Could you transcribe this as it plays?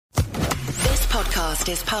podcast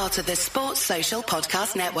is part of the Sports Social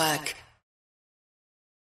Podcast Network.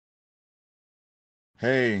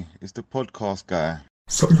 Hey, it's the podcast guy.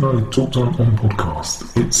 Sutton United Talk Time on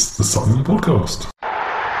podcast. It's the Sutton Podcast.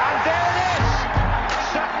 And there it is!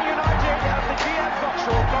 Sutton United of the GM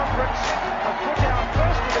Vauxhall Conference have put out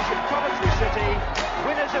First Division Coventry City,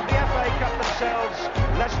 winners of the FA Cup themselves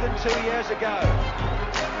less than 2 years ago.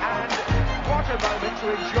 And what a moment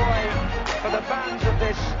to enjoy for the fans of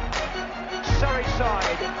this Surrey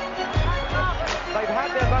side. They've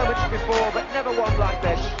had their moments before, but never one like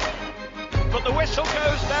this. But the whistle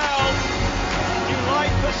goes down.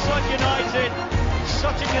 Delight for Sutton United.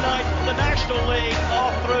 Sutton United, the National League,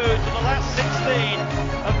 are through to the last 16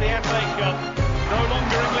 of the FA Cup. No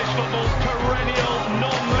longer English football's perennial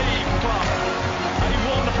non-league club. A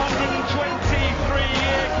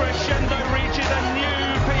 123-year crescendo reaches a new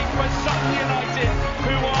peak for Sutton United,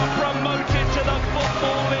 who are promoted to the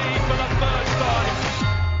Football League for the first time.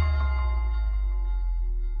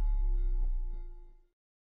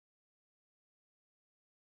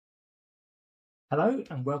 Hello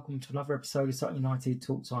and welcome to another episode of Sutton United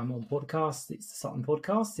Talk Time on podcast. It's the Sutton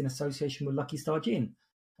Podcast in association with Lucky Star Gin.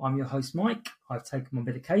 I'm your host Mike. I've taken my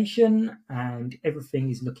medication and everything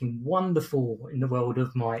is looking wonderful in the world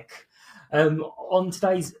of Mike. On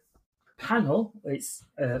today's panel, it's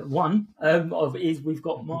we've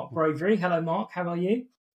got Mark Bravery. Hello Mark, how are you?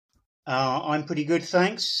 I'm pretty good,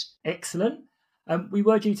 thanks. Excellent. We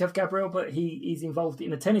were due to have Gabriel, but he is involved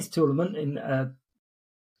in a tennis tournament in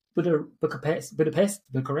Bucharest. I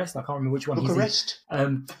can't remember which one. Bucharest.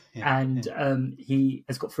 He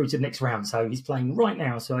has got through to the next round, so he's playing right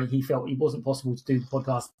now. So he felt it wasn't possible to do the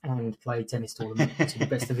podcast and play a tennis tournament to the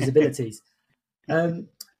best of his abilities.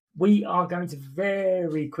 We are going to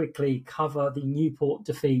very quickly cover the Newport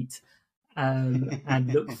defeat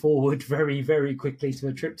and look forward very, very quickly to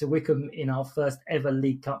a trip to Wycombe in our first ever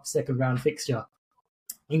League Cup second round fixture.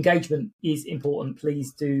 Engagement is important.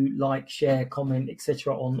 Please do like, share, comment,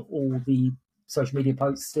 etc. on all the social media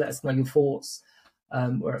posts. Let us know your thoughts.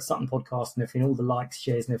 We're at Sutton Podcast and everything. All the likes,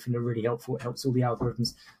 shares and everything are really helpful. It helps all the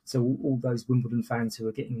algorithms. So all those Wimbledon fans who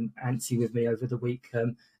are getting antsy with me over the week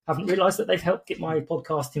haven't realised that they've helped get my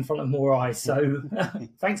podcast in front of more eyes. So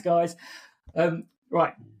thanks, guys.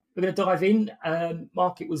 Right, we're going to dive in.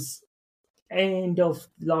 Mark, it was end of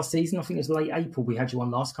last season. I think it was late April we had you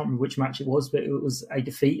on last. Can't remember which match it was, but it was a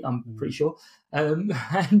defeat, I'm pretty sure. And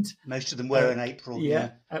most of them were in April. Yeah,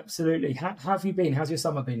 absolutely. How have you been? How's your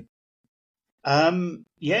summer been?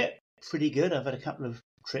 Yeah, pretty good. I've had a couple of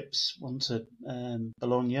trips, one to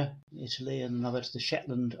Bologna, Italy, and another to the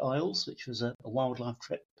Shetland Isles, which was a wildlife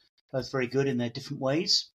trip. Both very good in their different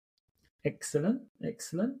ways. Excellent.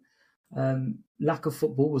 Lack of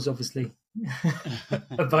football was obviously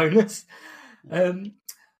a bonus.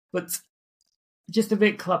 But just a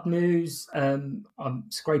bit club news. I'm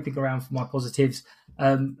scraping around for my positives.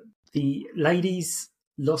 The ladies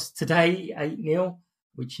lost today 8-0,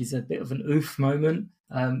 which is a bit of an oof moment.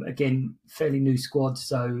 Again, fairly new squad,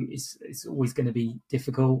 so it's always going to be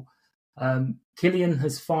difficult. Killian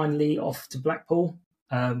has finally off to Blackpool,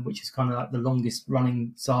 which is kind of like the longest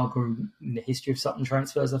running saga in the history of Sutton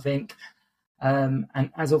transfers, I think. And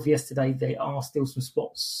as of yesterday, there are still some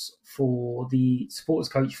spots for the supporters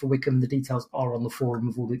coach for Wycombe. The details are on the forum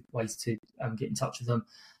of all the ways to get in touch with them.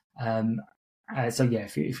 So yeah,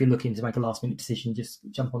 if you're looking to make a last minute decision, just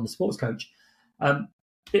jump on the sports coach.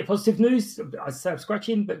 Bit of positive news. I say I'm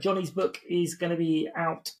scratching, but Johnny's book is going to be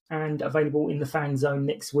out and available in the fan zone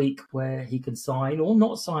next week, where he can sign or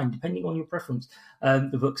not sign, depending on your preference.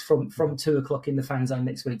 The book's from 2:00 in the fan zone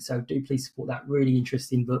next week. So do please support that really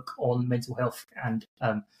interesting book on mental health and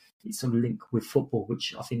its sort of link with football,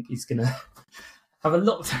 which I think is going to have a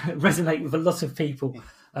lot resonate with a lot of people,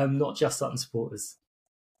 not just Sutton supporters.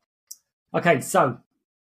 Okay, so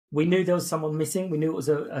we knew there was someone missing. We knew it was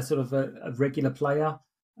a sort of a regular player.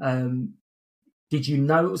 Did you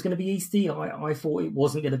know it was going to be Eastie? I thought it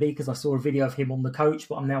wasn't going to be because I saw a video of him on the coach,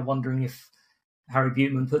 but I'm now wondering if Harry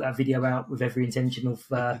Buteman put that video out with every intention of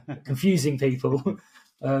confusing people.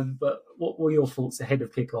 But what were your thoughts ahead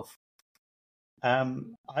of kickoff?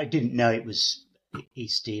 I didn't know it was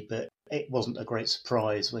Eastie, but it wasn't a great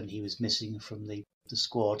surprise when he was missing from the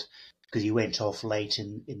squad, because he went off late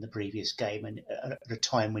in the previous game and at a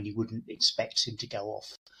time when you wouldn't expect him to go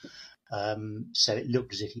off. So it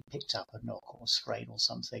looked as if he picked up a knock or a sprain or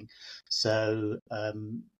something. So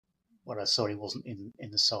when I saw he wasn't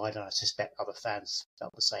in the side, and I suspect other fans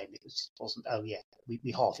felt the same. It wasn't,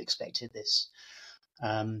 we half expected this.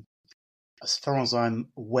 As far as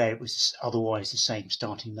I'm aware, it was otherwise the same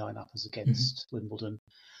starting lineup as against Wimbledon.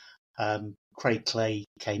 Craig Clay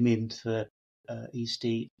came in for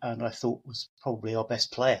Eastie, and I thought was probably our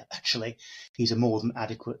best player, actually. He's a more than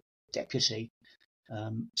adequate deputy.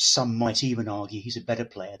 Some might even argue he's a better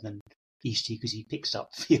player than Eastie because he picks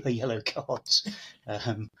up fewer yellow cards.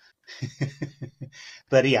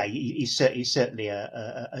 But yeah, he's certainly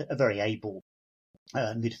a very able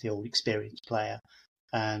midfield experienced player.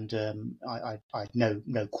 And I had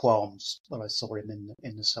no qualms when I saw him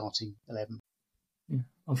in the starting 11. Yeah.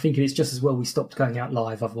 I'm thinking it's just as well we stopped going out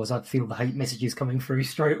live, otherwise I'd feel the hate messages coming through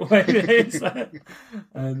straight away.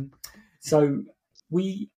 So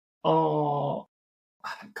we are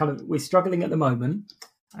we're struggling at the moment,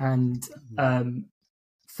 and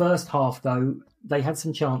first half though they had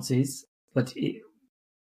some chances, but it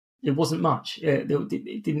wasn't much. It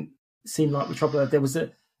didn't seem like we troubled. There was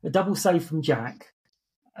a double save from Jack.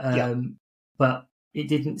 But it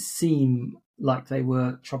didn't seem like they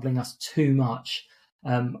were troubling us too much.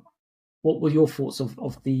 What were your thoughts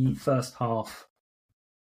of the first half?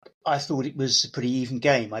 I thought it was a pretty even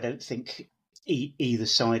game. I don't think either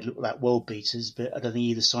side looked like world beaters, but I don't think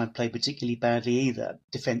either side played particularly badly either.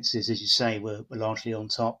 Defences, as you say, were largely on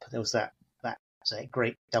top. There was that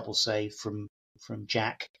great double save from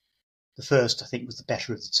Jack. The first, I think, was the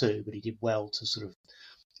better of the two, but he did well to sort of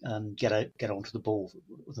get onto the ball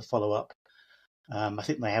with a follow-up. I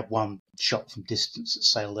think they had one shot from distance that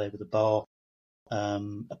sailed over the bar.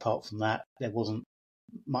 Apart from that, there wasn't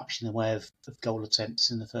much in the way of goal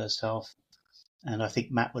attempts in the first half. And I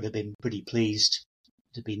think Matt would have been pretty pleased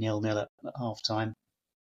to be 0-0 at half-time.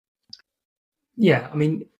 Yeah, I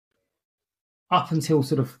mean, up until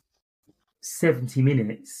sort of 70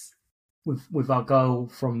 minutes with our goal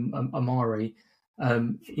from Amari,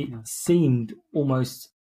 it seemed almost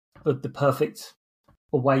the perfect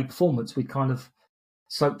away performance. We'd kind of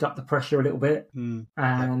soaked up the pressure a little bit,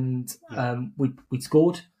 and we'd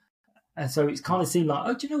scored. And so it's kind of seemed like,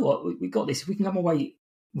 oh, do you know what? We got this. If we can come away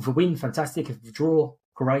with a win, fantastic. If we draw,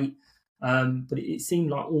 great. But it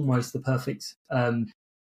seemed like almost the perfect away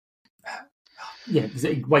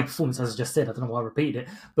performance, as I just said. I don't know why I repeated it.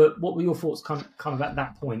 But what were your thoughts kind of at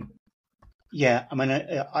that point? Yeah, I mean,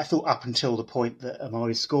 I thought up until the point that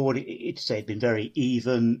Amari scored, it'd been very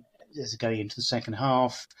even as going into the second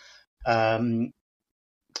half.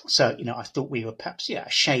 So, I thought we were perhaps, a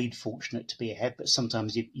shade fortunate to be ahead, but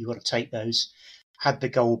sometimes you've got to take those. Had the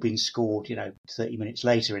goal been scored, 30 minutes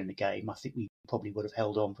later in the game, I think we probably would have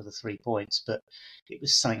held on for the 3 points, but it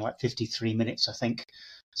was something like 53 minutes, I think.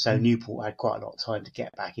 So Newport had quite a lot of time to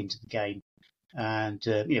get back into the game. And,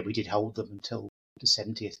 we did hold them until the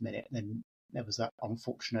 70th minute. Then there was that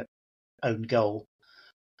unfortunate own goal,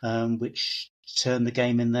 which turned the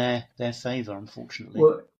game in their favour, unfortunately.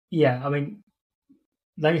 Well, yeah, I mean,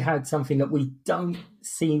 they had something that we don't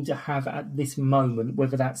seem to have at this moment,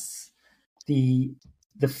 whether that's the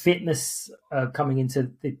fitness coming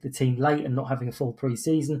into the team late and not having a full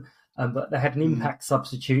pre-season, but they had an impact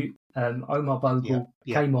substitute. Omar Bogle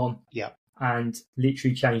came on and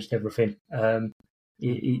literally changed everything.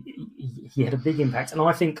 He had a big impact. And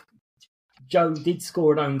I think Joe did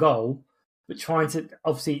score an own goal, but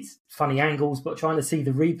obviously it's funny angles, but trying to see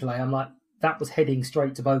the replay, I'm like, that was heading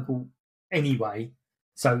straight to Bogle anyway.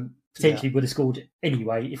 So potentially would have scored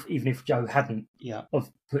anyway, even if Joe hadn't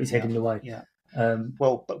put his head in the way. Yeah.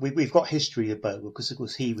 Well, but we've got history of Bogle because, of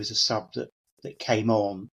course, he was a sub that came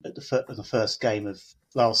on at the first game of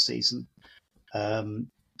last season.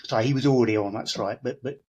 So he was already on, that's right. But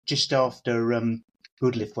just after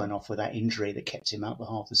Woodliff went off with that injury that kept him out for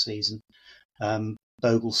half the season,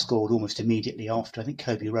 Bogle scored almost immediately after. I think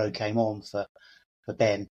Kobe Rowe came on for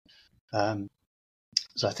Ben.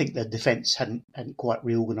 So I think the defence hadn't quite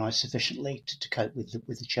reorganised sufficiently to cope with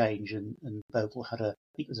the change, and Bogle had I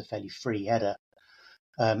think it was a fairly free header.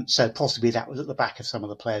 So possibly that was at the back of some of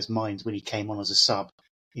the players' minds when he came on as a sub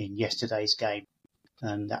in yesterday's game,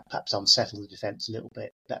 and that perhaps unsettled the defence a little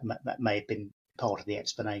bit. That may have been part of the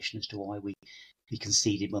explanation as to why we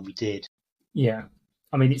conceded when we did. Yeah,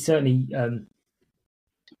 I mean, it certainly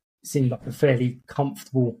seemed like a fairly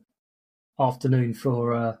comfortable afternoon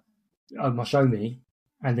for Omar Shomi.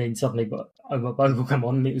 And then suddenly, Omar Bogle come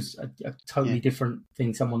on, and it was a totally different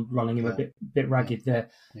thing. Someone running him a bit ragged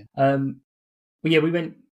there. Yeah. But we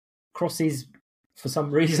went crosses for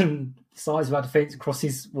some reason. The size of our defence,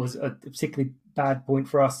 crosses was a particularly bad point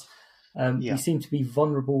for us. We seemed to be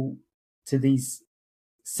vulnerable to these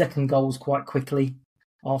second goals quite quickly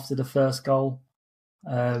after the first goal.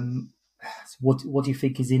 What do you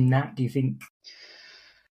think is in that? Do you think?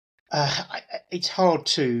 It's hard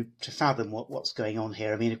to fathom what's going on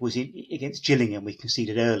here. I mean, it was against Gillingham we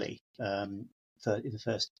conceded early in the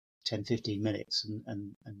first 10, 15 minutes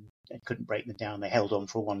and couldn't break them down. They held on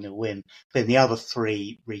for a 1-0 win. But in the other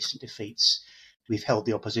 3 recent defeats, we've held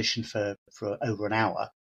the opposition for over an hour,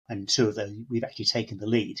 and 2 of those we've actually taken the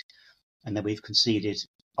lead, and then we've conceded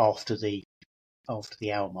after the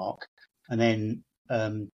hour mark, and then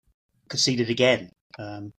conceded again.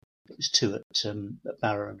 It was 2 at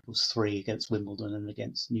Barrow, and it was 3 against Wimbledon and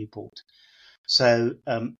against Newport. So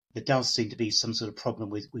there does seem to be some sort of problem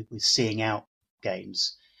with seeing out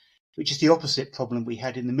games, which is the opposite problem we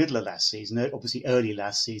had in the middle of last season. Obviously, early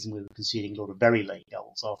last season, we were conceding a lot of very late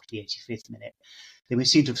goals after the 85th minute. Then we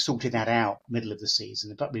seem to have sorted that out middle of the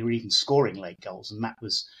season. In fact, we were even scoring late goals, and Matt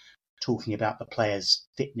was talking about the players'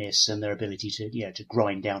 fitness and their ability to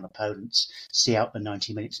grind down opponents, see out the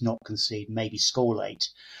 90 minutes, not concede, maybe score late.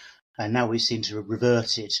 And now we seem to have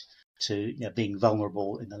reverted to being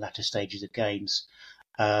vulnerable in the latter stages of games.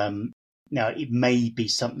 Now, it may be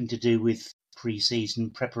something to do with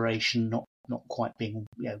pre-season preparation not quite being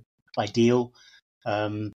ideal,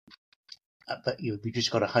 but we've just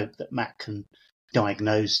got to hope that Matt can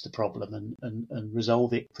diagnose the problem and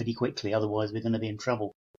resolve it pretty quickly. Otherwise, we're going to be in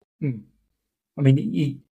trouble. I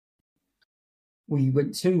mean, we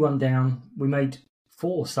went 2-1 down. We made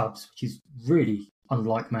 4 subs, which is really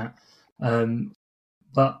unlike Matt.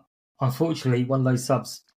 But unfortunately, one of those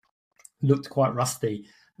subs looked quite rusty.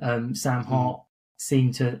 Sam Hart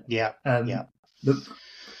seemed to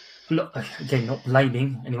look, again, not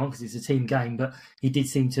blaming anyone because it's a team game, but he did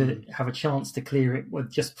seem to have a chance to clear it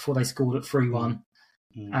just before they scored at 3-1.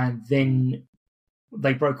 And then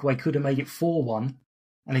they broke away, could have made it 4-1.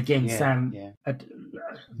 And again, Sam had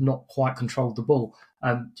not quite controlled the ball.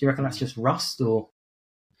 Do you reckon that's just rust or?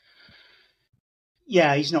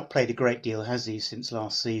 Yeah, he's not played a great deal, has he, since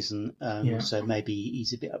last season? So maybe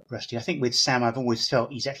he's a bit rusty. I think with Sam, I've always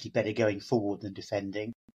felt he's actually better going forward than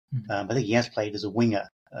defending. I think he has played as a winger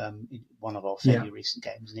in one of our fairly recent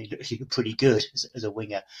games, and he looked pretty good as a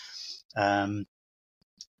winger. I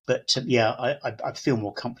feel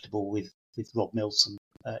more comfortable with Rob Milsom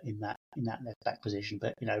in that left back position.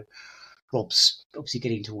 But Rob's obviously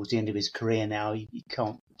getting towards the end of his career now. He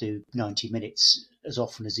can't do 90 minutes as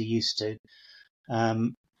often as he used to.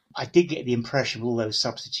 I did get the impression with all those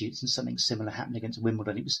substitutes, and something similar happened against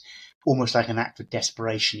Wimbledon. It was almost like an act of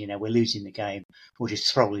desperation. We're losing the game. We'll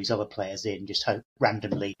just throw all these other players in, just hope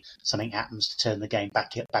randomly something happens to turn the game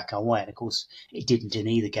back our way. And of course, it didn't in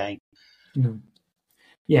either game.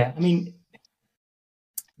 Yeah, I mean,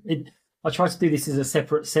 I tried to do this as a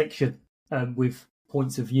separate section with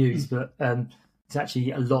points of views, but it's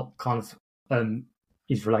actually a lot kind of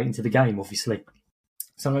is relating to the game, obviously.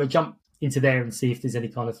 So I'm going to jump into there and see if there's any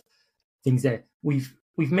kind of things there. We've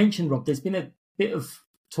mentioned, Rob, there's been a bit of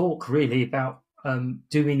talk really about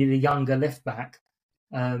do we need a younger left back?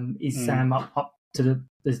 Is Sam up to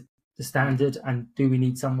the standard, and do we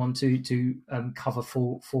need someone to cover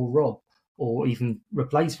for Rob or even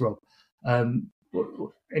replace Rob?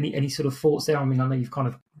 Any sort of thoughts there? I mean, I know you've kind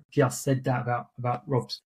of just said that about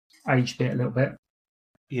Rob's age bit a little bit.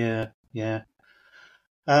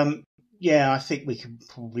 I think we could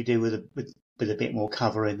probably do with a bit more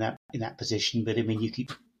cover in that position. But I mean, you could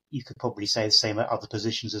probably say the same about other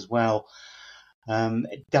positions as well.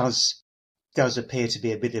 It does appear to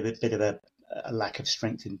be a bit of a lack of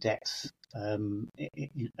strength and depth at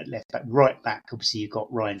left back. Right back, obviously, you've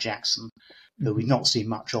got Ryan Jackson, who we've not seen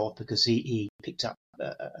much of because he picked up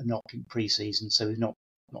a knock in pre-season, so we've not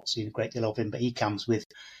seen a great deal of him. But he comes with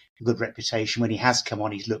a good reputation. When he has come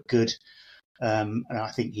on, he's looked good. And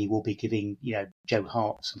I think he will be giving Joe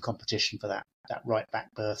Hart some competition for that right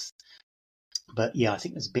back berth. But I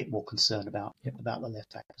think there's a bit more concern about the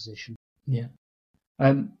left back position. Yeah.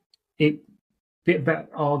 Bit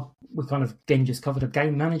about we kind of again just covered of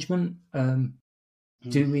game management.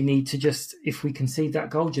 Do we need to just, if we concede that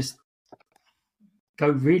goal, just go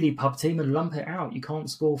really pub team and lump it out? You can't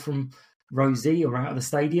score from row Z or out of the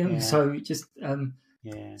stadium, so just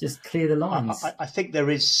clear the lines. I think there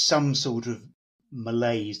is some sort of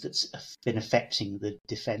malaise that's been affecting the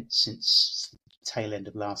defence since the tail end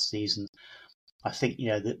of last season. I think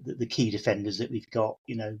the key defenders that we've got,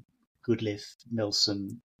 Goodliff,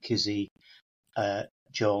 Milsom, Kizzy,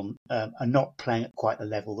 John, are not playing at quite the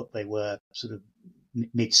level that they were sort of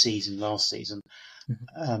mid-season last season.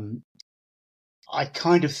 I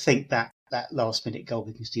kind of think that last-minute goal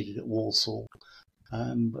we conceded at Walsall,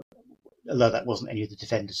 although that wasn't any of the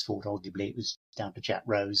defenders' fault, arguably it was down to Jack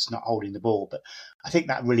Rose not holding the ball. But I think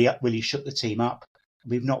that really shook the team up.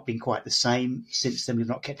 We've not been quite the same since then. We've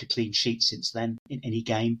not kept a clean sheet since then in any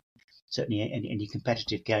game, certainly any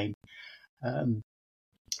competitive game. I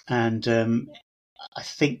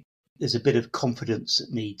think there's a bit of confidence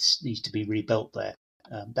that needs to be rebuilt there.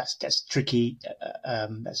 That's tricky.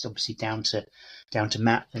 That's obviously down to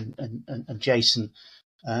Matt and Jason.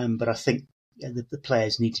 But I think the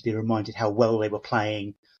players need to be reminded how well they were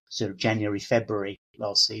playing sort of January, February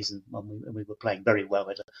last season when we were playing very well.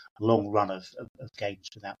 Had a long run of games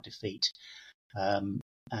without defeat. And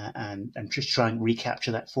just try and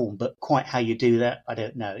recapture that form. But quite how you do that, I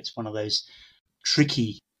don't know. It's one of those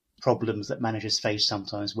tricky problems that managers face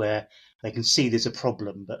sometimes where they can see there's a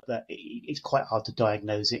problem, but that it's quite hard to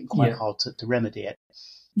diagnose it and quite hard to remedy it.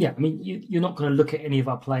 Yeah, I mean, you're not going to look at any of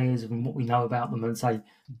our players and what we know about them and say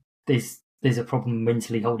there's a problem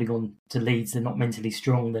mentally holding on to Leeds. They're not mentally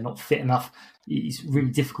strong. They're not fit enough. It's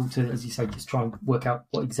really difficult to, as you say, just try and work out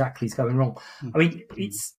what exactly is going wrong. I mean,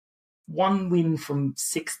 it's one win from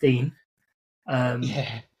 16.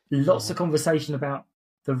 Lots of conversation about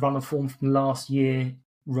the run of form from last year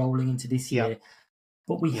rolling into this year.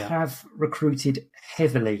 But we have recruited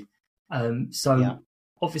heavily.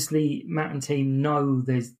 Obviously, Matt and team know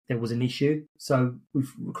there was an issue. So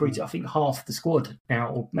we've recruited, I think, half the squad now,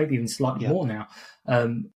 or maybe even slightly more now,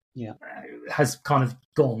 has kind of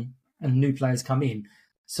gone and new players come in.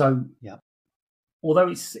 So although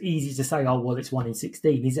it's easy to say, oh, well, it's 1 in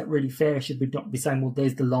 16, is that really fair? Should we not be saying, well,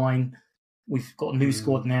 there's the line. We've got a new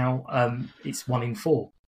squad now. It's 1 in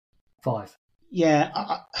 4, 5. Yeah,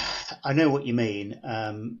 I know what you mean.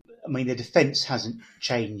 I mean, the defence hasn't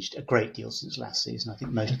changed a great deal since last season. I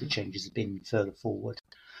think most of the changes have been further forward.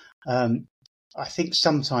 I think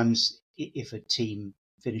sometimes if a team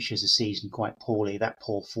finishes a season quite poorly, that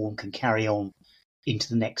poor form can carry on into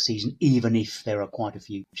the next season, even if there are quite a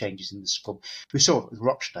few changes in the squad. We saw it with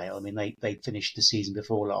Rochdale. I mean, they finished the season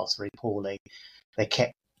before last very poorly. They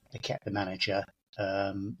kept the manager.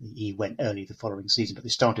 He went early the following season, but they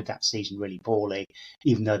started that season really poorly,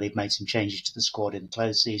 even though they've made some changes to the squad in the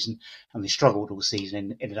closed season, and they struggled all season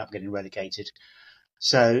and ended up getting relegated.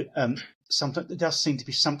 So there does seem to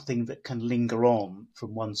be something that can linger on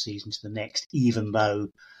from one season to the next, even though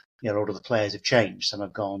a lot of the players have changed. Some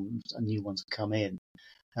have gone and new ones have come in.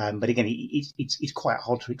 But again, it's quite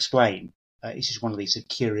hard to explain. It's just one of these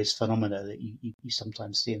curious phenomena that you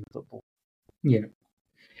sometimes see in football. Yeah.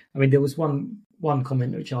 I mean, there was one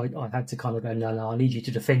comment which I had to kind of go, no, I need you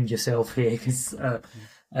to defend yourself here, because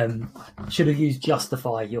should have used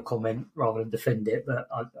justify your comment rather than defend it. But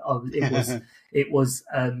it was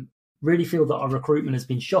really feel that our recruitment has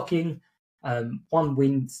been shocking.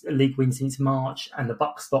 1 league win since March, and the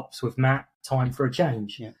buck stops with Matt. Time for a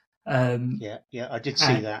change. I did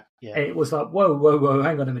see that. Yeah, it was like, whoa,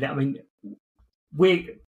 hang on a minute. I mean,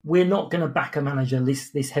 we're not going to back a manager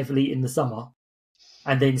this heavily in the summer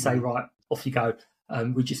and then say, right, off you go.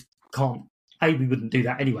 We just can't. We wouldn't do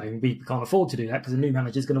that anyway. And we can't afford to do that because the new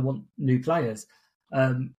manager is going to want new players.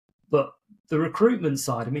 But the recruitment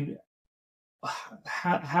side, I mean,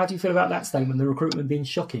 how do you feel about that statement, the recruitment being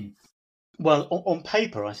shocking? Well, on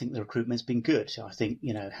paper, I think the recruitment's been good. I think,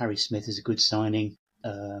 Harry Smith is a good signing.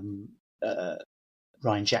 Ryan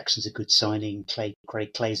Jackson's a good signing.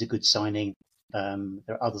 Craig Clay's a good signing. There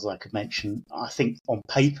are others I could mention. I think on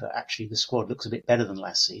paper, actually, the squad looks a bit better than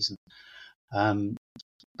last season.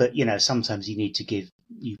 But, sometimes you need to give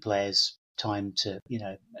new players time to,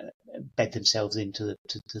 bed themselves into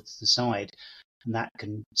the side. And that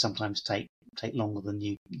can sometimes take longer than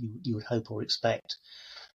you would hope or expect.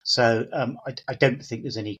 So I don't think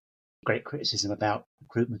there's any great criticism about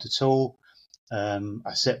recruitment at all.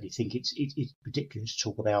 I certainly think it's ridiculous to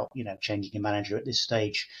talk about changing a manager at this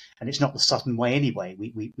stage, and it's not the Sutton way anyway.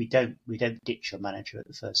 We don't ditch a manager at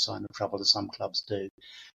the first sign of trouble, as some clubs do.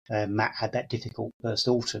 Matt had that difficult first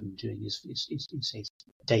autumn during his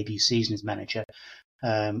debut season as manager,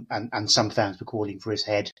 and some fans were calling for his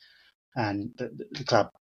head, and the club,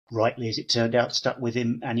 rightly as it turned out, stuck with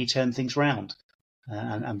him, and he turned things round,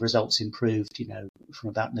 and results improved, from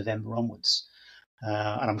about November onwards.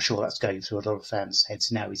 And I'm sure that's going through a lot of fans'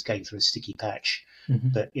 heads now. He's going through a sticky patch. Mm-hmm.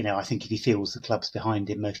 But, I think if he feels the club's behind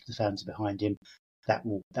him, most of the fans are behind him, that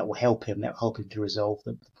will help him. That will help him to resolve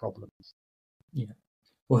the problem. Yeah.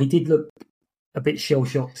 Well, he did look a bit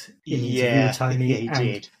shell-shocked in the interview with Tony. Yeah, he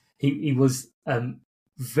did. He was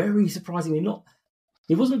very surprisingly not...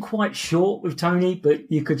 He wasn't quite short with Tony,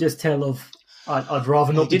 but you could just tell I'd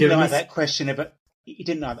rather not be doing this. He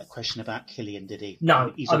didn't know that question about Killian, did he?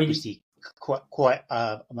 No. He's obviously quite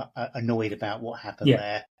annoyed about what happened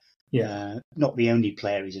there. Yeah. Not the only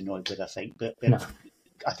player he's annoyed with, I think, but no.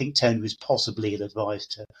 I think Tony was possibly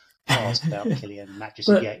advised to ask about Killian. Matt just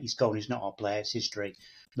said, he's gone. He's not our player. It's history.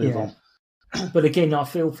 Move on. But again, I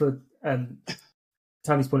feel for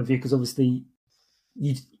Tony's point of view, because obviously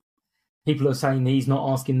people are saying he's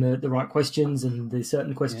not asking the right questions, and there's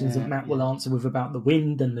certain questions that Matt will answer with about the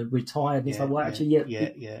wind and the retired. And it's like, well,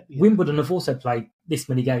 actually, Wimbledon have also played this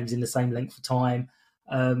many games in the same length of time.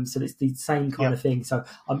 So it's the same kind of thing. So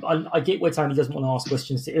I get where Tony doesn't want to ask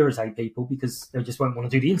questions to irritate people because they just won't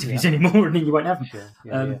want to do the interviews anymore, and then you won't have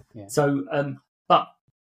them. So, but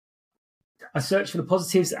I searched for the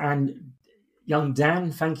positives, and young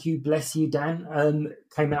Dan, thank you, bless you, Dan,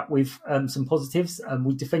 came out with some positives.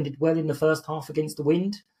 We defended well in the first half against the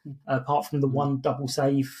wind, apart from the one double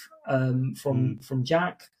save from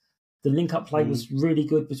Jack. The link-up play was really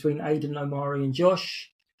good between Aidan, Omari and Josh.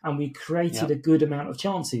 And we created a good amount of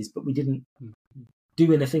chances, but we didn't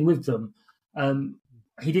do anything with them.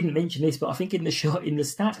 He didn't mention this, but I think in the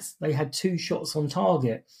stats, they had 2 shots on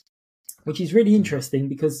target, which is really interesting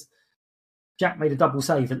because Jack made a double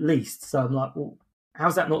save at least. So I'm like, well,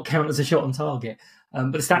 how's that not count as a shot on target?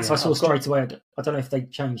 But the stats I saw straight away, I don't know if they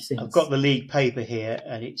changed since. I've got the league paper here,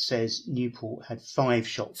 and it says Newport had 5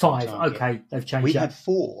 shots on target. Okay, they've changed We that. had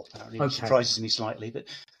 4, apparently, which surprises me slightly. But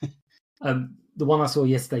the one I saw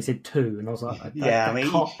yesterday said 2, and I was like,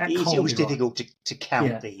 it's always difficult to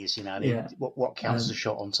count these. You know, what counts as a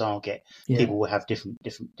shot on target? People will have different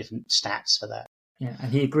stats for that. Yeah,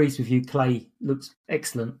 and he agrees with you. Clay looks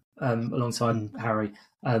excellent alongside Harry.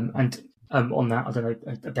 And on that, I don't know,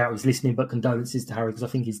 I doubt he's listening, but condolences to Harry because I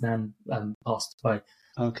think his nan passed away.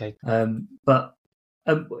 Okay. But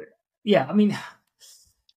I mean,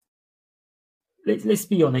 let's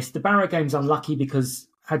be honest. The Barrow game's unlucky because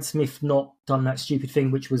had Smith not done that stupid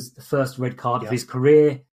thing, which was the first red card of his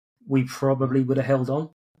career, we probably would have held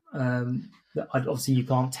on. Obviously, you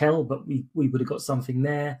can't tell, but we would have got something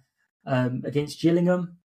there. Against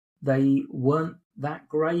Gillingham, they weren't that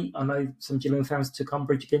great. I know some Gillingham fans took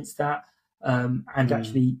umbrage against that. And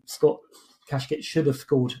actually, Scott Cashgett should have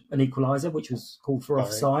scored an equaliser, which was called for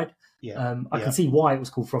offside. I can see why it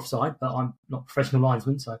was called for offside, but I'm not a professional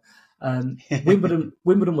linesman. So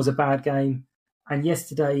Wimbledon was a bad game. And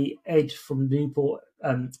yesterday, Ed from Newport,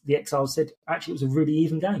 the Exiles, said actually it was a really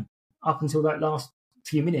even game. Up until that last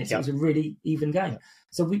few minutes, it was a really even game.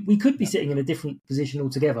 So we could be sitting in a different position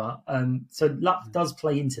altogether. So luck does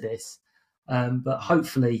play into this. But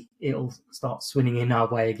hopefully it'll start swinging in our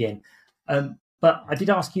way again. But I did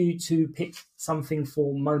ask you to pick something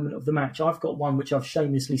for moment of the match. I've got one which I've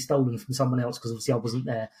shamelessly stolen from someone else because obviously I wasn't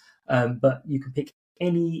there. But you can pick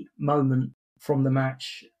any moment from the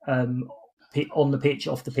match, on the pitch,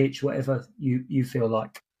 off the pitch, whatever you feel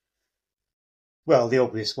like. Well, the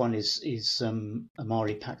obvious one is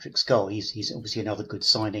Amari Patrick's goal. He's obviously another good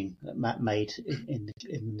signing that Matt made in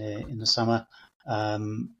the summer. I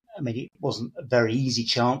mean, it wasn't a very easy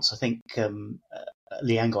chance. I think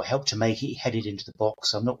Liango helped to make it. He headed into the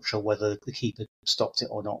box. I'm not sure whether the keeper stopped it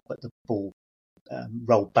or not, but the ball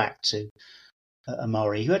rolled back to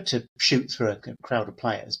Amari, who had to shoot through a crowd of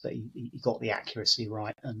players, but he got the accuracy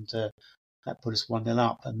right, and that put us 1-0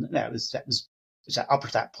 up. And that was up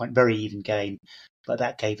at that point, very even game, but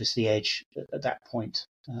that gave us the edge at that point.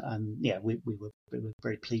 And we were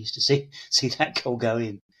very pleased to see that goal go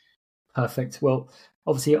in. Perfect. Well,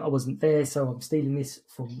 obviously I wasn't there, so I'm stealing this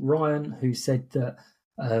from Ryan, who said that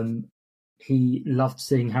he loved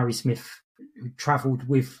seeing Harry Smith, who travelled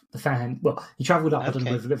with the fan. Well, he travelled up, I don't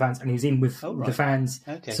know, with the fans, and he was in with the fans,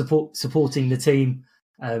 supporting the team.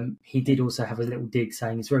 He did also have a little dig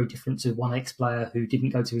saying it's very different to one ex-player who didn't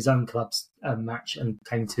go to his own club's match and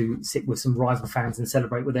came to sit with some rival fans and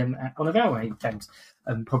celebrate with them on a away games,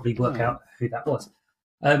 and probably work out who that was.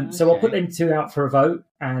 So I'll put them 2 out for a vote,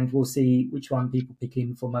 and we'll see which one people pick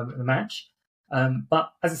in for moment of the match.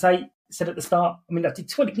 But as I said at the start, I mean,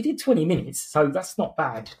 we did 20 minutes, so that's not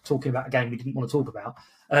bad talking about a game we didn't want to talk about.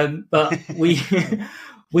 But we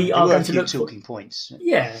are going to look talking points.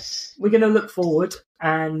 Yeah, we're going to look forward,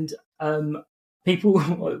 and people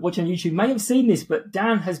watching on YouTube may have seen this, but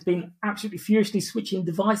Dan has been absolutely furiously switching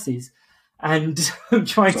devices and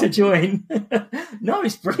trying to join. No,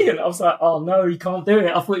 it's brilliant. I was like, oh no, he can't do it.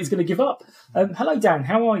 I thought he was going to give up. Hello, Dan.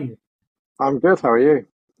 How are you? I'm good. How are you?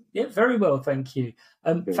 Yeah, very well, thank you.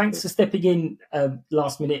 Thanks for stepping in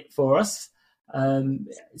last minute for us.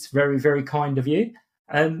 It's very, very kind of you.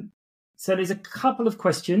 So there's a couple of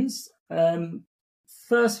questions.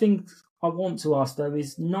 First thing I want to ask, though,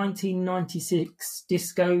 is 1996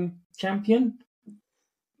 Disco champion?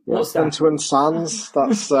 What's that? Twin Sands.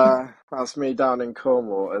 That's me down in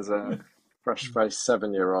Cornwall as a fresh-faced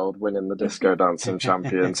 7-year-old winning the disco dancing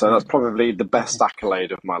champion. So that's probably the best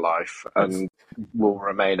accolade of my life, and will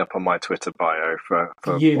remain up on my Twitter bio for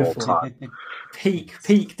all time.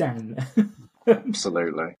 Peak Dan.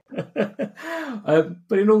 Absolutely.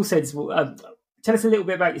 But in all sense, tell us a little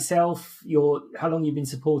bit about yourself. How long you've been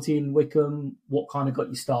supporting Wycombe? What kind of got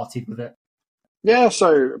you started with it? Yeah,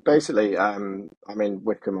 so basically,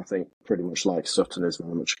 Wycombe, I think, pretty much like Sutton, is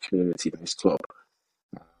very much a community-based club.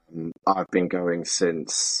 I've been going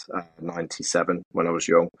since '97 when I was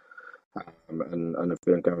young, and I've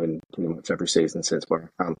been going pretty much every season since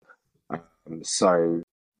where I can. So,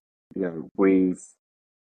 we've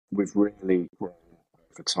really grown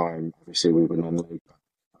over time. Obviously, we were non-league.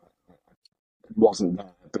 Wasn't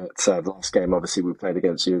there, but the last game, obviously, we played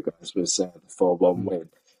against you guys was the 4-1 win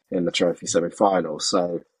in the trophy semi-final.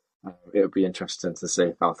 So it'll be interesting to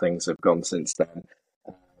see how things have gone since then.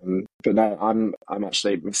 But no, I'm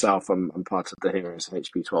actually myself. I'm part of the Heroes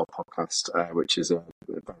HB12 podcast, which is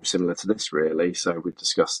very similar to this, really. So we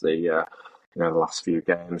discuss the last few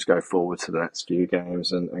games, go forward to the next few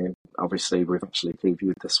games, and obviously we've actually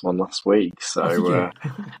previewed this one last week. So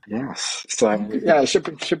yes, so yeah, it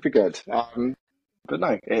should be good. But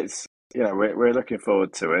no, it's we're looking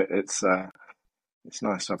forward to it. It's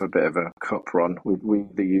nice to have a bit of a cup run. We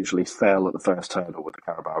usually fail at the first hurdle with the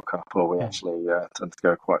Carabao Cup, or we actually tend to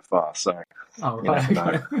go quite far. So,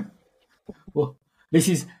 Well, this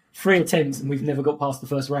is 3 attempts, and we've never got past the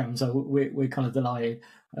first round, so we're kind of delighted.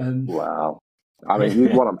 Wow. I mean, you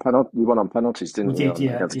won on penalties, didn't you?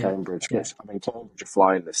 Against Cambridge. Yeah. Which, Cambridge are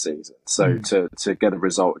flying this season. So to get a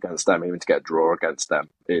result against them, even to get a draw against them,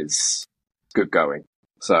 is good going.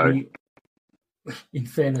 So. In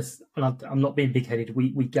fairness, and I'm not being big-headed,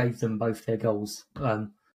 we gave them both their goals.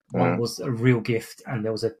 One was a real gift, and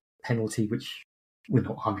there was a penalty, which we're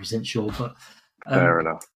not 100% sure. But fair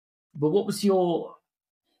enough. But what's your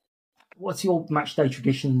match day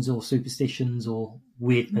traditions or superstitions or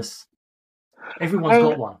weirdness? Everyone's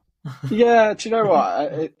got one. Yeah, do you know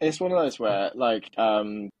what? It's one of those where,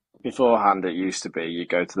 beforehand it used to be you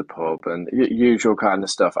go to the pub and usual kind of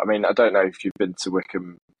stuff. I mean, I don't know if you've been to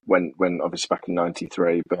Wycombe when obviously back in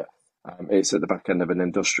 '93, but it's at the back end of an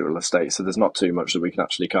industrial estate, so there's not too much that we can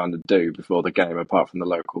actually kind of do before the game, apart from the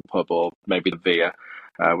local pub or maybe the Via,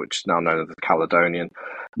 which is now known as the Caledonian.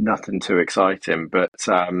 Nothing too exciting, but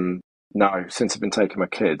no, since I've been taking my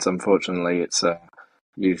kids, unfortunately, it's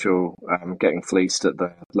usual getting fleeced at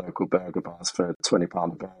the local burger bars for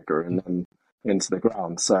 £20 a burger and then into the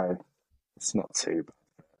ground. So it's not too bad.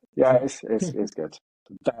 Yeah, it's good.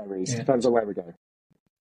 It varies. Depends on where we go.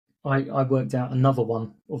 I worked out another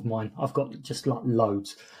one of mine. I've got just like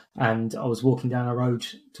loads. And I was walking down a road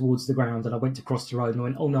towards the ground and I went to cross the road and I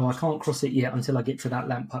went, oh no, I can't cross it yet until I get to that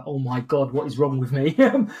lamp. Oh my God, what is wrong with me?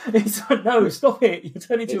 It's like, no, stop it. You're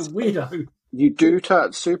turning into a weirdo. You do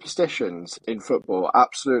turn superstitions in football,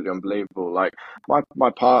 absolutely unbelievable. Like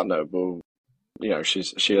my partner will,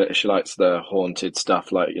 she likes the haunted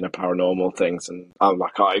stuff, like, paranormal things, and I'm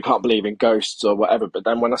like, oh, you can't believe in ghosts or whatever. But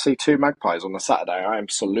then when I see two magpies on a Saturday, I am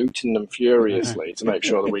saluting them furiously to make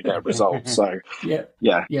sure that we get results. So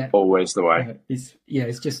yeah, always the way.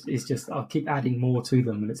 It's just I keep adding more to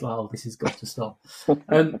them, and it's like, oh, this has got to stop.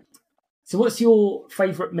 So what's your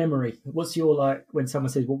favourite memory? What's your, when someone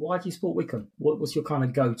says, well, why do you support Wycombe? What's your kind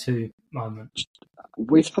of go-to moment?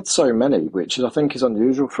 We've had so many, which I think is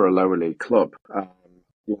unusual for a lower league club. I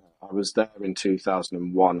was there in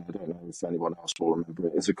 2001. I don't know if anyone else will remember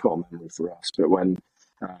it. It's a core memory for us. But when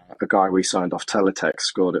a guy we signed off Teletext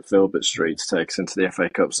scored at Filbert Street to take us into the FA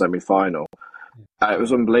Cup semi-final, it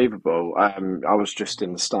was unbelievable. I was just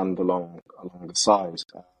in the stand along the side.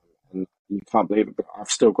 And you can't believe it, but I've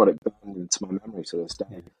still got it burned into my memory to this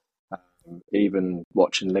day. Even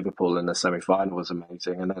watching Liverpool in the semi-final was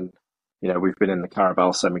amazing. And then, we've been in the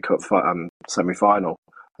Carabao semi-final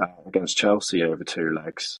against Chelsea over 2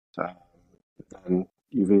 legs. And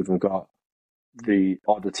you've even got the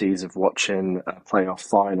oddities of watching a playoff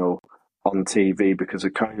final on TV because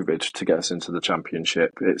of COVID to get us into the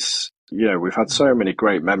Championship. It's, we've had so many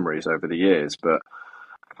great memories over the years, but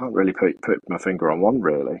I can't really put my finger on one,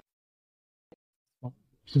 really.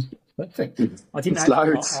 Perfect. I didn't.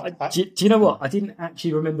 Do you know what? I didn't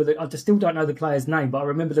actually remember I still don't know the player's name, but I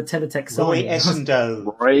remember the Teletext sign. Roy Essendon.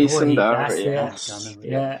 Roy Essendon. Yes.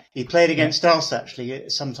 Yeah. He played against us actually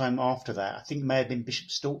sometime after that. I think it may have been Bishop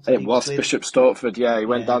Stortford. It was Bishop Stortford. Yeah, he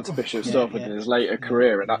went down to Bishop Stortford in his later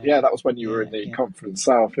career, and that was when you were in the Conference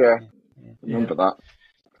South. Yeah, remember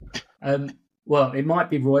that. Well, it might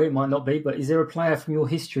be Roy, it might not be, but is there a player from your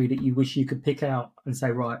history that you wish you could pick out and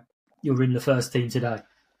say, right, you're in the first team today?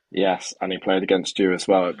 Yes, and he played against you as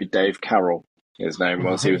well. It'd be Dave Carroll, his name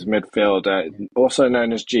was. He was midfielder, also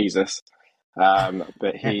known as Jesus,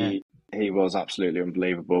 but he was absolutely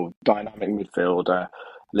unbelievable. Dynamic midfielder,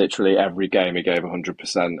 literally every game he gave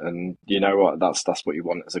 100%. And you know what? That's what you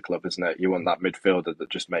want as a club, isn't it? You want that midfielder that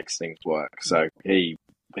just makes things work. So he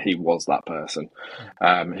was that person.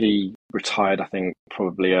 He retired, I think,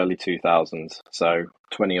 probably early 2000s, so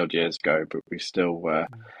 20 odd years ago, but we still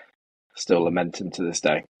lament him to this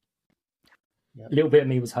day. A little bit of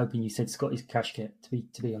me was hoping you said Scotty's cash kit.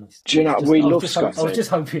 To be honest, do you know we love Scott? I was just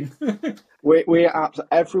hoping.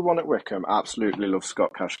 Everyone at Wickham absolutely loves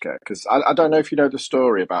Scott Cashkett, because I don't know if you know the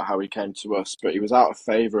story about how he came to us, but he was out of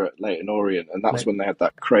favour at Leyton Orient, and that's when they had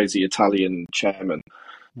that crazy Italian chairman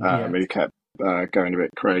who kept going a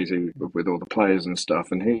bit crazy with all the players and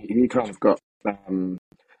stuff, and he kind of got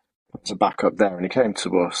to back up there, and he came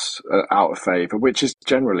to us out of favour, which is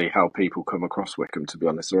generally how people come across Wickham, to be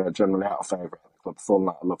honest. They're generally out of favour at the club, falling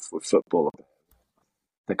out of love with football.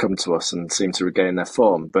 They come to us and seem to regain their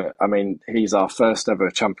form. But I mean, he's our first ever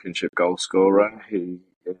Championship goal scorer. He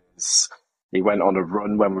went on a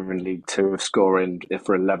run when we were in League Two of scoring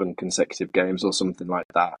for 11 consecutive games or something like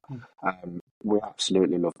that. We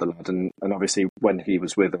absolutely love the lad, and obviously when he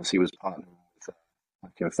was with us, he was partnering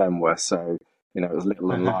with in Fenway, so it was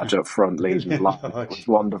little and large up front, leading the line. It was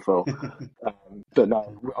wonderful. But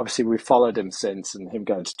no, obviously we followed him since, and him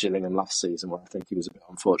going to Gillingham last season, where I think he was a bit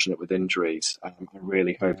unfortunate with injuries. I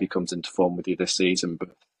really hope he comes into form with you this season, but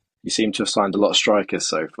you seem to have signed a lot of strikers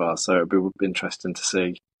so far, so it'll be interesting to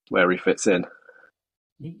see where he fits in.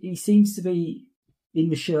 He seems to be in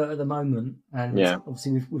the shirt at the moment, and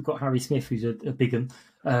obviously we've got Harry Smith, who's a big one.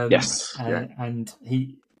 And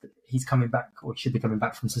he's coming back, or should be coming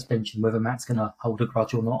back from suspension. Whether Matt's going to hold a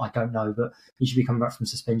grudge or not, I don't know, but he should be coming back from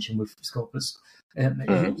suspension with Scott.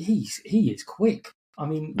 He is quick. I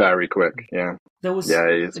mean, very quick. Yeah, there was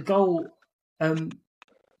a goal.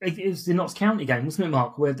 It was the Notts County game, wasn't it,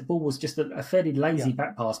 Mark? Where the ball was just a fairly lazy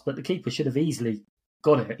back pass, but the keeper should have easily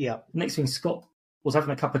got it. Yeah. Next thing, Scott was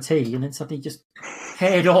having a cup of tea, and then suddenly just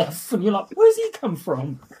haired off, and you're like, "Where's he come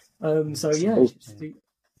from?"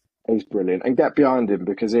 He's brilliant, and get behind him,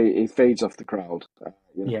 because he feeds off the crowd.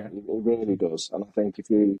 He really does. And I think if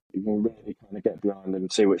you can really kind of get behind him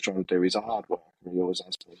and see what he's trying to do, he's a hard worker. He always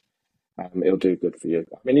has been. He'll do good for you.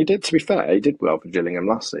 I mean, to be fair, he did well for Gillingham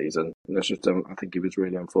last season. And it's just, I think he was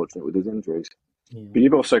really unfortunate with his injuries. Yeah. But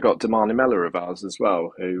you've also got Damani Mellor of ours as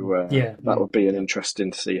well, who that would be an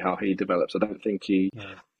interesting to see how he develops. I don't think he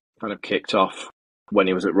kind of kicked off when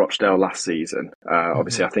he was at Rochdale last season.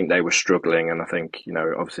 Obviously, I think they were struggling, and I think,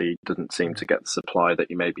 obviously he didn't seem to get the supply that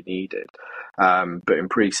he maybe needed. But in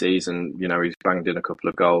pre-season, he's banged in a couple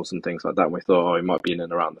of goals and things like that, and we thought, he might be in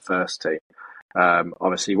and around the first team.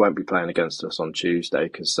 Obviously, he won't be playing against us on Tuesday,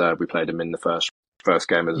 because we played him in the first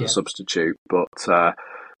game as a substitute. But,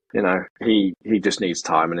 he just needs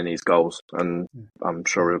time and he needs goals, and I'm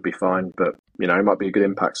sure he'll be fine. But, he might be a good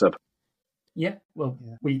impact sub. Yeah, well,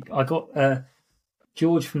 I got...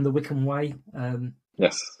 George from the Wickham Way.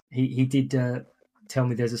 Yes. He did tell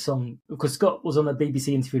me there's a song, because Scott was on a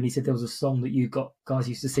BBC interview and he said there was a song that you guys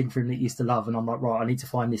used to sing for him that he used to love, and I'm like, right, I need to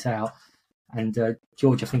find this out. And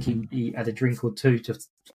George, I think he had a drink or two to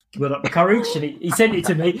build up the courage, and he sent it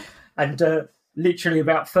to me, and literally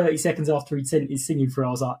about 30 seconds after he'd sent his singing through,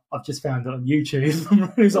 I was like, I've just found it on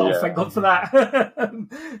YouTube. He was like, thank God for that.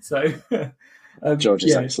 George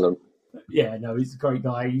is excellent. Yeah, no, he's a great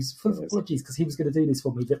guy. He's full of apologies, because he was going to do this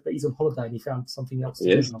for me, but he's on holiday and he found something else to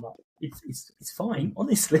do. And I'm like, it's fine,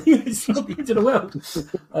 honestly. It's not the end of the world.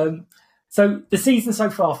 So the season so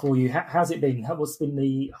far for you, how's it been? What's been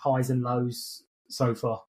the highs and lows so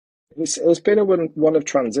far? It's been one of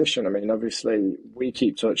transition. I mean, obviously, we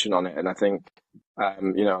keep touching on it, and I think, a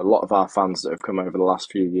lot of our fans that have come over the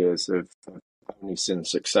last few years have only seen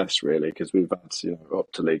success, really, because we've had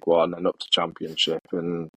up to League One and up to Championship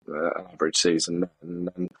and an average season, and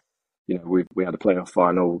then we had a playoff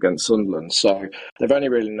final against Sunderland, so they've only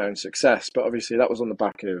really known success. But obviously that was on the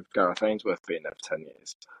back of Gareth Ainsworth being there for 10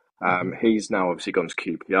 years. He's now obviously gone to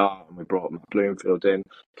QPR, and we brought Matt Bloomfield in,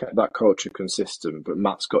 kept that culture consistent, but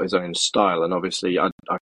Matt's got his own style, and obviously I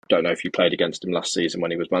don't know if you played against him last season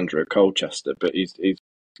when he was manager at Colchester, but he's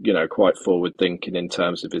quite forward thinking in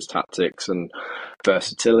terms of his tactics and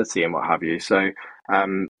versatility and what have you. So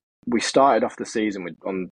we started off the season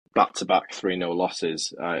on back-to-back 3-0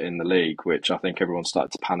 losses in the league, which I think everyone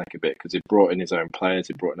started to panic a bit, because he brought in his own players.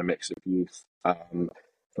 He brought in a mix of youth from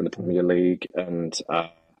the Premier League and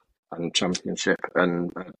Championship,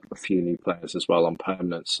 and a few new players as well on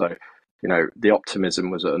permanent. So, the optimism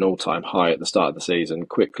was at an all-time high at the start of the season,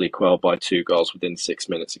 quickly quelled by 2 goals within 6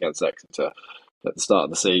 minutes against Exeter at the start of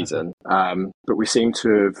the season. But we seem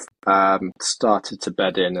to have started to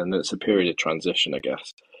bed in, and it's a period of transition, I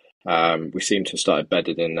guess. We seem to have started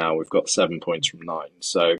bedded in now. We've got 7 points from 9,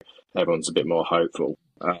 so everyone's a bit more hopeful.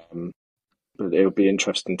 But it'll be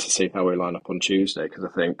interesting to see how we line up on Tuesday, because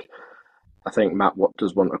I think Matt Watt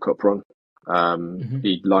does want a cup run.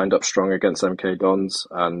 He lined up strong against MK Dons,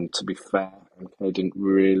 and to be fair, MK didn't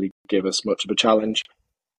really give us much of a challenge.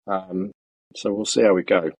 So we'll see how we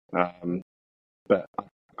go. But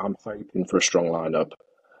I'm hoping for a strong lineup.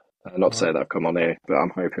 Not to say that I've come on here, but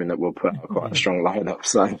I'm hoping that we'll put out quite a strong lineup.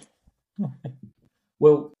 So,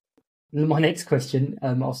 well, my next question,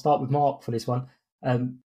 I'll start with Mark for this one.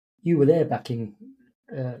 You were there back in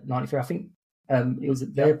 '93. I think it was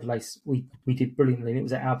at their place we did brilliantly, and it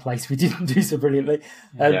was at our place we didn't do so brilliantly.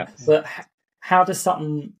 But how does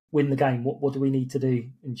Sutton win the game? What do we need to do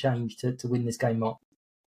and change to win this game, Mark?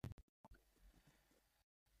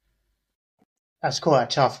 That's quite a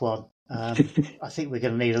tough one. I think we're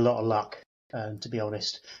going to need a lot of luck, to be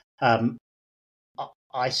honest.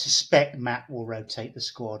 I suspect Matt will rotate the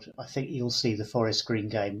squad. I think he'll see the Forest Green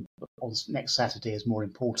game on next Saturday as more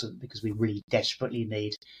important, because we really desperately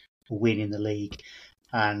need a win in the league.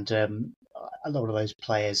 And a lot of those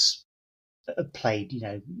players have played,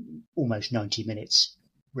 almost 90 minutes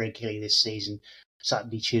regularly this season,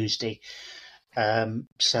 Saturday, Tuesday.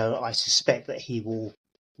 So I suspect that he will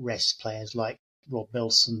rest players like Rob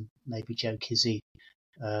Milson, maybe Joe Kizzy,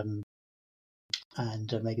 and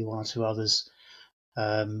maybe one or two others.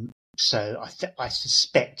 So I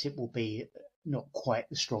suspect it will be not quite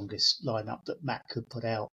the strongest lineup that Matt could put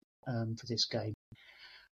out for this game.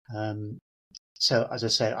 So as I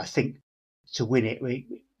say, I think to win it, we're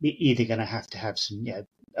either going to have some,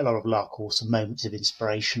 a lot of luck or some moments of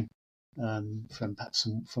inspiration from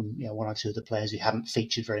one or two of the players who haven't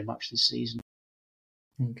featured very much this season.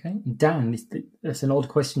 Okay, Dan, that's an odd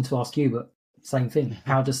question to ask you, but same thing.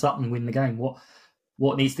 How does Sutton win the game?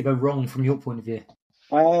 What needs to go wrong from your point of view?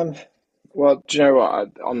 Well, do you know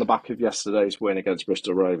what? On the back of yesterday's win against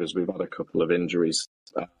Bristol Rovers, we've had a couple of injuries.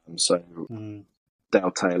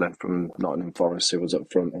 Dale Taylor from Nottingham Forest, who was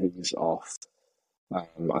up front, he's off.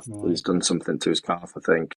 He's done something to his calf, I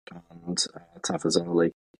think. And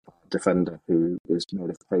Tafazoli, defender, who is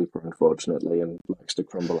made of paper, unfortunately, and likes to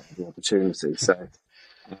crumble at the opportunity. So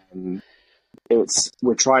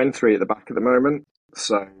we're trying 3 at the back at the moment.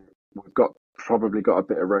 So we've probably got a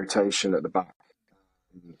bit of rotation at the back.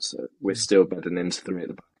 So we're still bedding into 3 at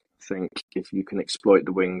the back. I think if you can exploit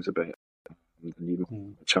the wings a bit, then you might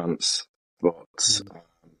have a chance. But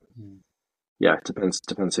it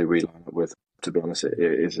depends who we line up with. To be honest, it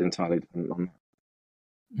is entirely dependent on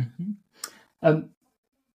that.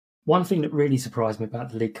 One thing that really surprised me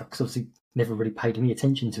about the League Cup, because obviously never really paid any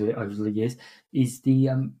attention to it over the years, is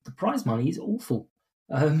the prize money is awful.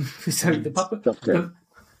 So the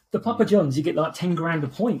Papa John's, you get like 10 grand a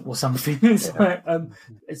point or something. It's like, I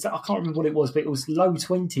can't remember what it was, but it was low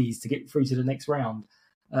 20s to get through to the next round.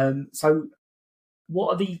 So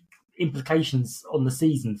what are the implications on the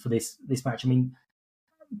season for this match? I mean,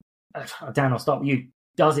 Dan, I'll start with you.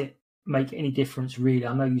 Does it make any difference, really?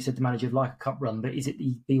 I know you said the manager would like a cup run, but is it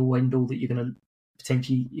the be-all, end-all that you're going to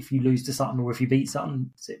potentially, if you lose to Sutton or if you beat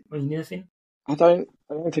Sutton, does it mean anything? I don't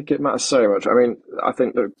think it matters so much. I mean, I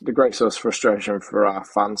think the great source of frustration for our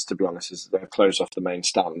fans, to be honest, is they're closed off the main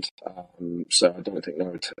stand. So I don't think they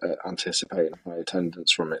would anticipate a high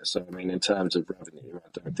attendance from it. So, I mean, in terms of revenue, I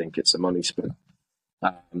don't think it's a money spin.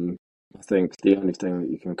 I think the only thing that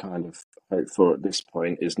you can kind of hope for at this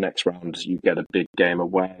point is next round you get a big game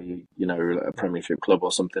away, a Premiership club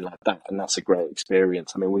or something like that, and that's a great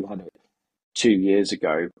experience. I mean, we had it 2 years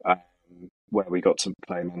ago where we got to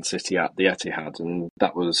play Man City at the Etihad, and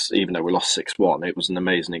that was, even though we lost 6-1, it was an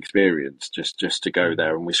amazing experience just to go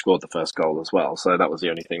there, and we scored the first goal as well. So that was the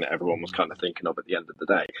only thing that everyone was kind of thinking of at the end of the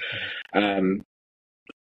day.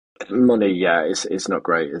 Money, it's not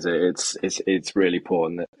great, is it? It's really poor,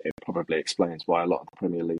 and it probably explains why a lot of the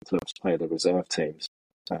Premier League clubs play their reserve teams.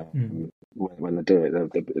 When they do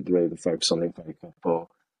it, they really focus on the FA Cup or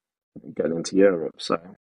getting into Europe. So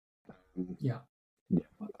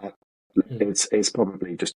it's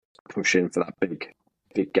probably just pushing for that big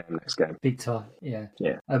game next game. Big time, yeah.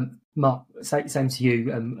 Mark, same to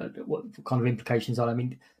you. What kind of implications are? I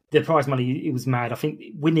mean, the prize money, it was mad. I think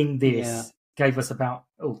winning this gave us about,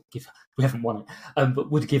 we haven't won it,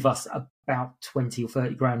 but would give us about 20 or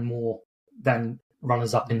 30 grand more than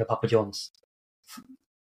runners up in the Papa John's.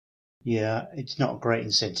 Yeah, it's not a great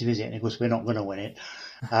incentive, is it? And of course, we're not going to win it.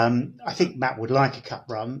 I think Matt would like a cup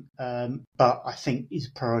run, but I think his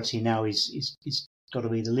priority now is got to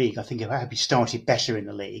be the league. I think if he started better in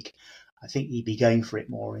the league, I think he'd be going for it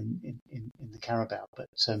more in the Carabao. But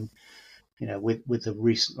with the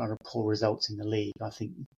recent run of poor results in the league, I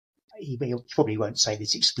think he probably won't say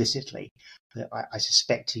this explicitly, but I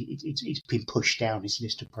suspect it's been pushed down his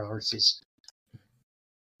list of priorities.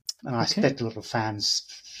 And I expect a lot of fans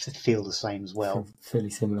feel the same as well.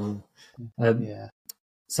 Fairly similar. Yeah.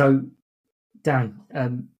 So, Dan,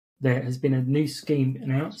 there has been a new scheme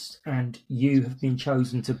announced, and you have been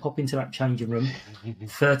chosen to pop into that changing room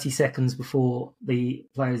 30 seconds before the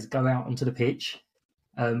players go out onto the pitch.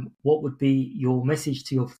 What would be your message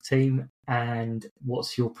to your team, and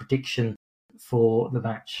what's your prediction for the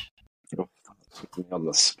match? Oh, on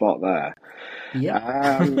the spot there.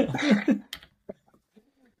 Yeah.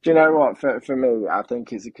 Do you know what? For me, I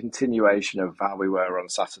think it's a continuation of how we were on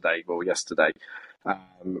Saturday or yesterday.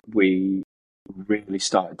 We really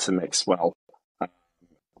started to mix well.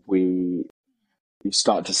 We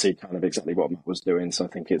started to see kind of exactly what Matt was doing, so I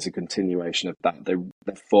think it's a continuation of that. They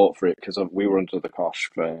fought for it because we were under the cosh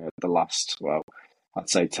for the last, well, I'd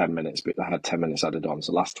say 10 minutes, but they had 10 minutes added on,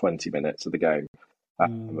 so the last 20 minutes of the game.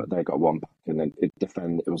 But they got one back, and then it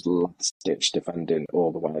was last-ditch defending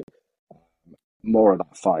all the way. More of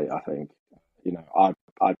that fight, I think. You know,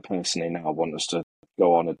 I personally now want us to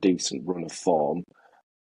go on a decent run of form,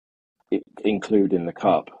 including the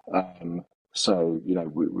cup. So, you know,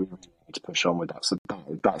 we really need to push on with that. So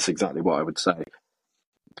that's exactly what I would say.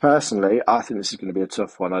 Personally, I think this is going to be a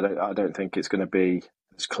tough one. I don't think it's going to be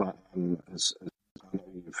as I know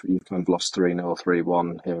you've kind of lost 3-0,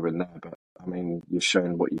 3-1 here and there, but I mean, you've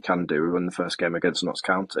shown what you can do in the first game against Notts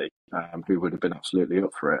County, who would have been absolutely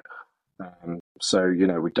up for it. So, you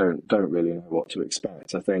know, we don't really know what to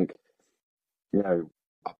expect. I think, you know,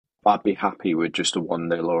 I'd be happy with just a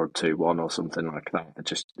 1-0 or a 2-1 or something like that.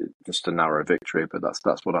 Just a narrow victory, but that's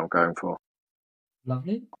what I'm going for.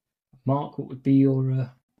 Lovely. Mark, what would be your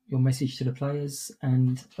message to the players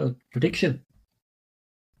and a prediction?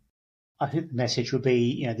 I think the message would be,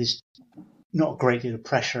 you know, there's not a great deal of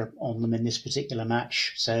pressure on them in this particular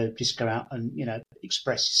match, so just go out and, you know,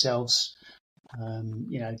 express yourselves.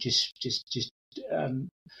 You know, just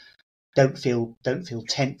don't feel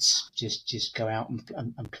tense. Just go out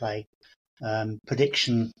and play.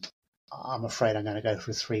 Prediction: I'm afraid I'm going to go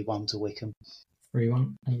for a 3-1 to Wycombe.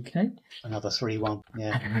 3-1. Okay. Another 3-1.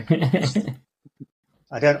 Yeah.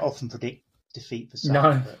 I don't often predict defeat for South,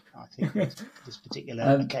 No. but I think this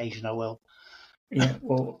particular occasion I will. Yeah.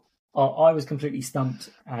 Well, I was completely stumped,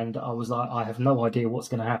 and I was like, I have no idea what's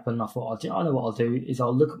going to happen. I thought, I know what I'll do is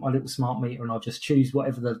I'll look at my little smart meter and I'll just choose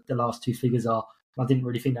whatever the last two figures are. I didn't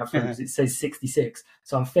really think that through because it says 66,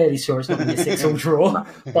 so I'm fairly sure it's not going to be a 6-all draw.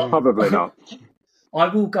 But Probably not. I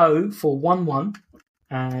will go for 1-1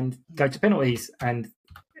 and go to penalties, and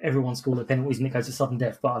everyone scored their penalties and it goes to sudden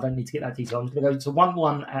death, but I don't need to get that detail. I'm going to go to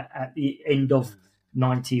 1-1 at the end of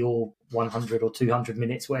 90 or 100 or 200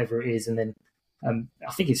 minutes, whatever it is, and then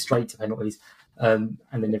I think it's straight to penalties, and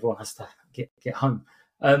then everyone has to get home.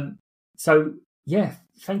 So, yeah,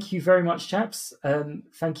 thank you very much, chaps.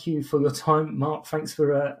 Thank you for your time. Mark, thanks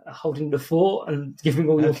for holding the fort and giving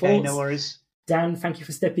all your thoughts. No worries. Dan, thank you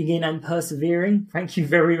for stepping in and persevering. Thank you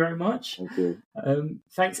very, very much. Thank you.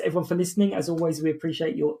 Thanks, everyone, for listening. As always, we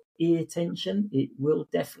appreciate your ear attention. It will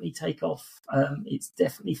definitely take off. It's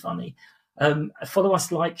definitely funny. Follow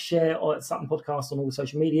us, like, share Sutton Podcast on all the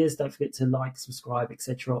social medias. Don't forget to like, subscribe,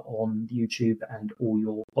 etc. on YouTube and all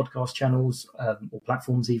your podcast channels or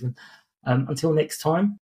platforms even. Until next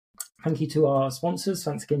time, thank you to our sponsors.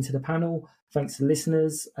 Thanks again to the panel. Thanks to the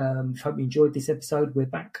listeners. Hope you enjoyed this episode. We're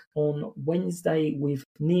back on Wednesday with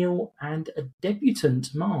Neil, and a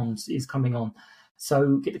debutant, Marnes, is coming on.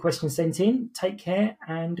 So get the questions sent in. Take care,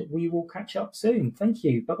 and we will catch up soon. Thank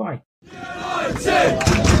you. Bye-bye. United!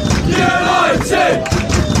 United!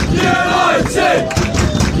 United!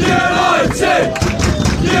 United!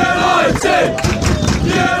 United!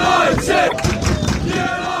 United!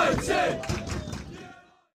 United!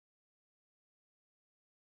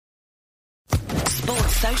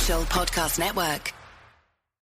 Sports Social Podcast Network.